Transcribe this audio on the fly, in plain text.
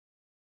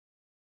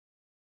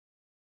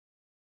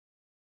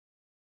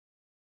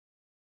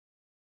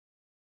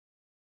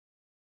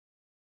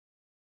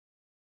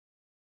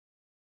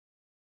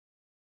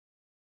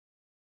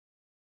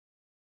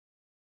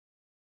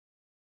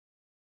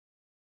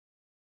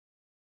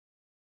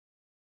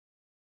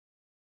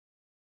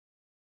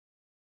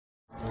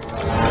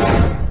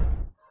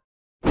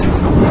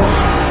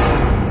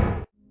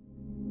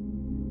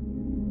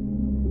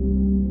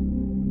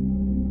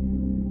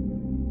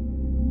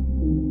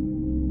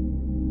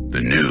The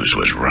news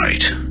was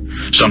right.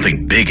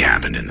 Something big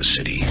happened in the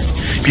city.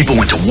 People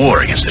went to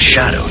war against the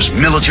Shadows,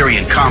 military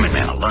and common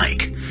man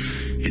alike.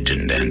 It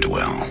didn't end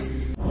well.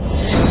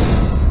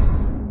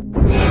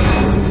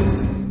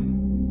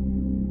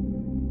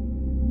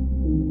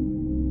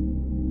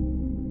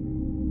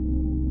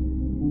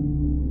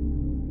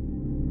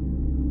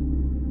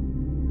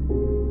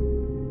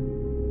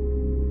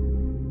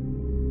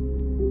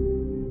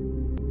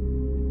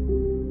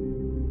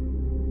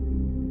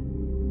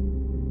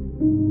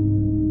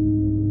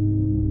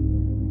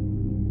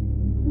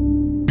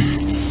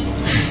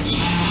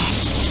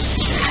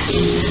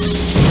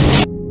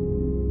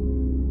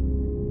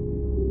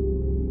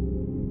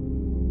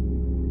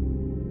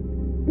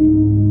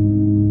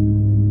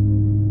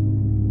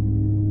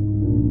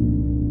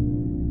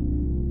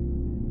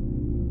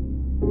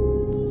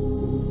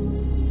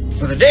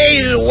 Well, the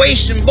days of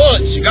wasting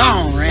bullets are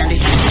gone, Randy.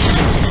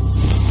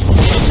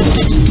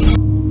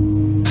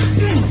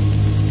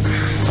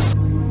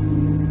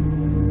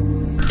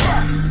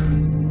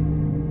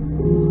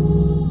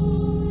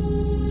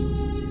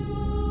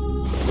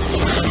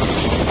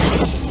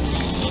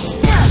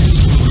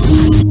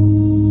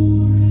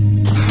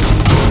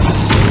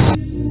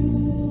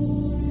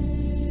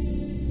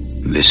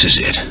 This is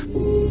it.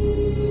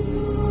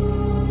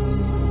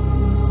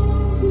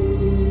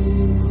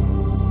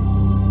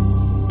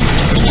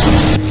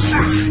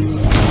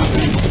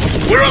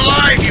 We're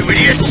alive, you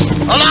idiots!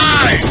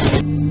 Alive!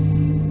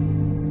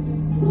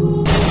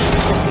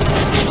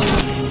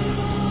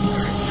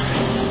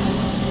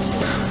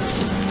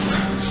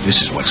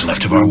 This is what's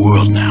left of our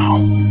world now.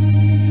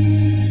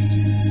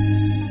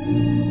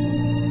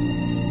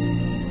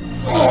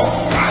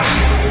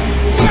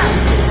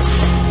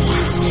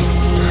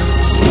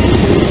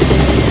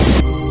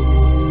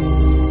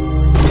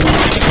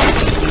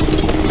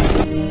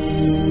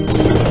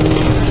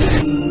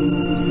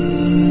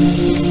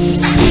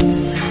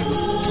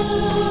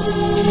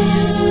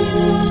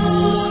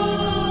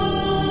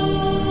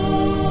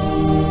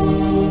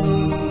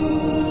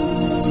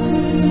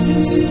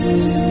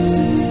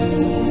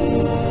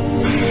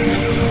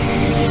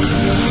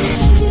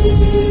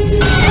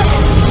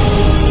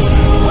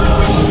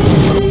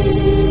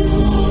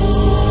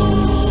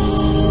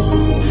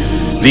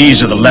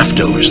 These are the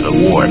leftovers of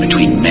the war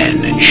between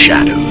men and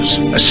shadows,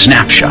 a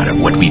snapshot of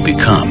what we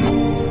become.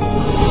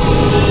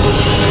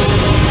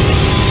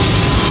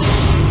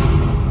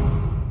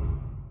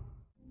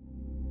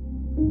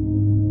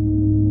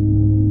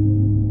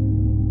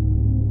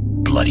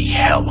 Bloody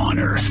hell on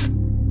Earth.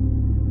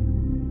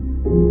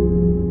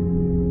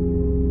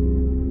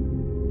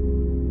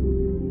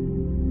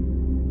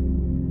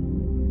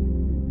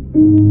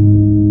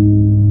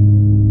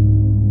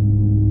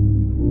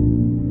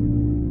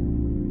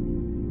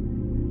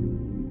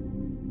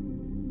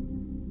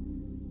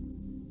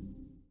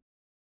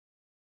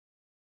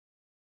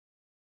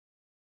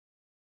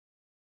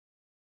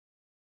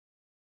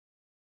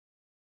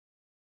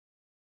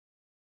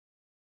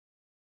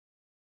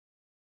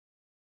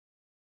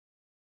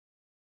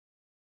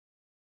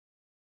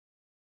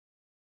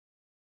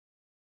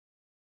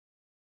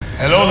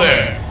 Hello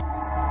there.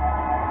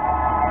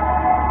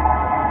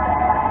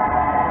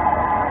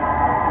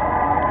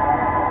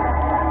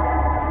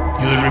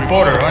 You're the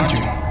reporter, aren't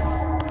you?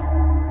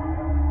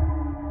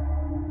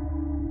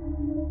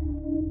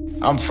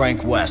 I'm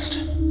Frank West,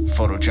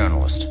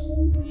 photojournalist.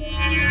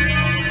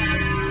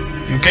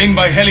 You came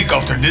by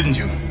helicopter, didn't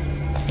you?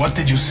 What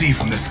did you see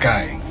from the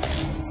sky?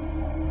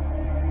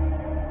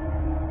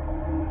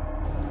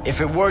 If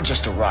it were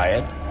just a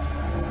riot,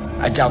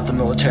 I doubt the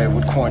military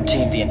would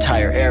quarantine the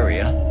entire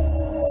area.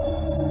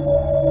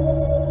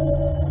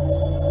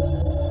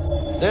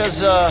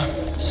 There's,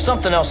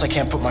 something else I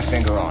can't put my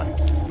finger on.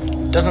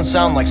 Doesn't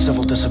sound like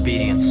civil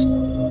disobedience.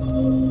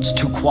 It's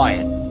too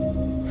quiet.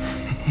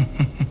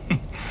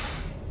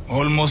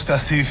 Almost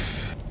as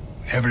if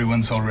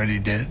everyone's already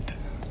dead.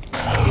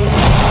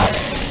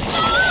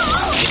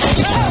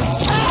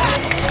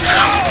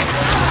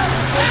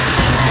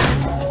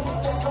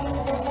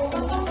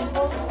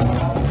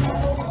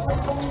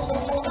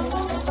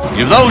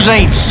 If those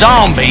ain't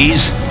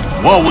zombies,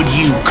 what would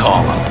you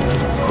call them?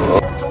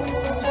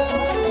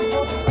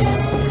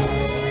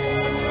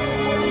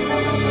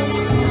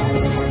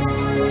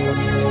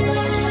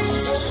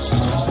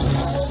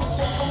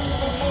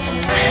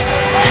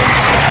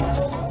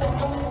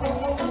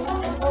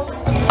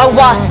 A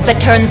wasp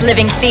that turns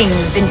living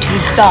things into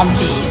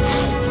zombies.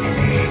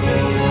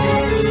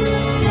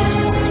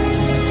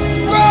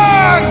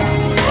 Run!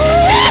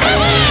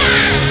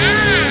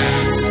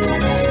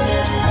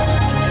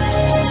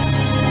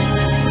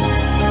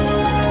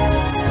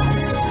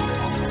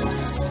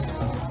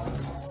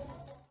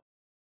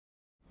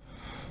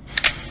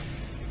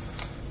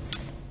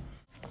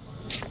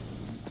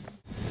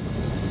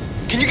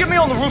 Can you get me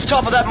on the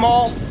rooftop of that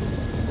mall?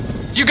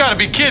 You gotta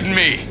be kidding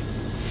me!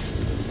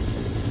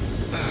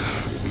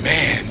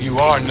 Man, you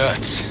are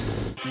nuts.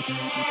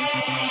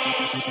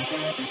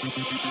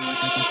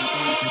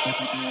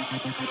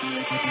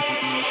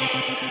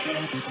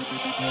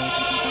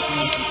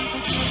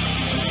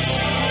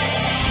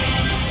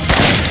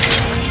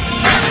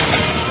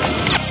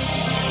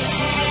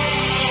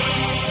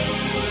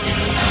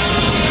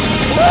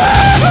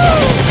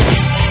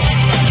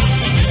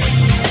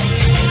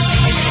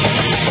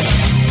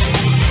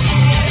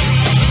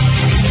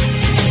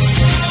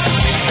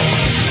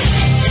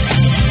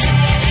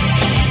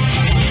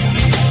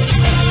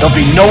 there'll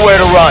be nowhere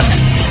to run.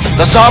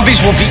 The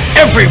zombies will be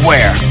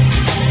everywhere.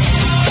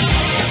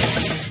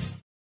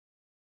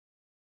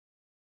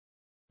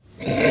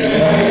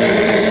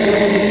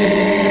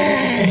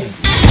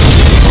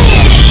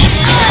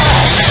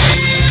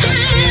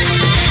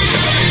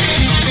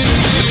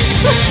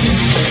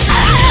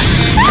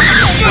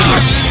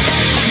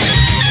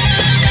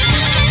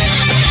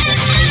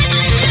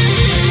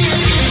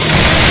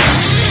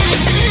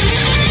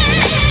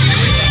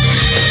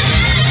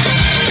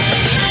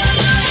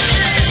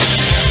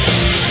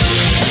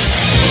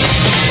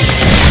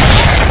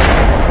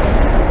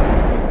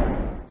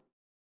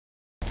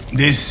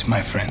 This,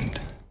 my friend,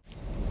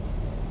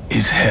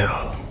 is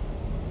hell.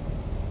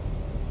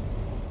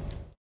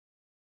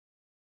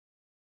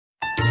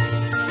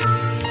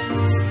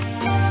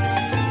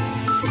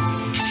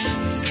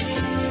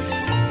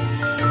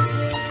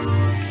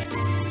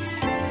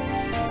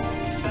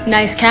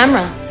 Nice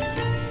camera.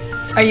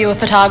 Are you a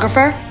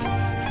photographer?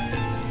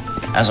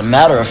 As a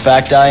matter of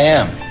fact, I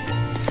am.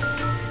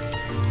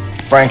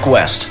 Frank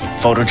West,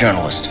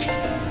 photojournalist.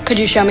 Could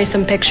you show me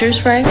some pictures,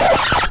 Frank?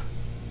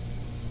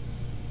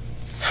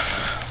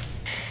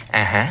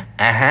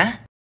 Uh-huh.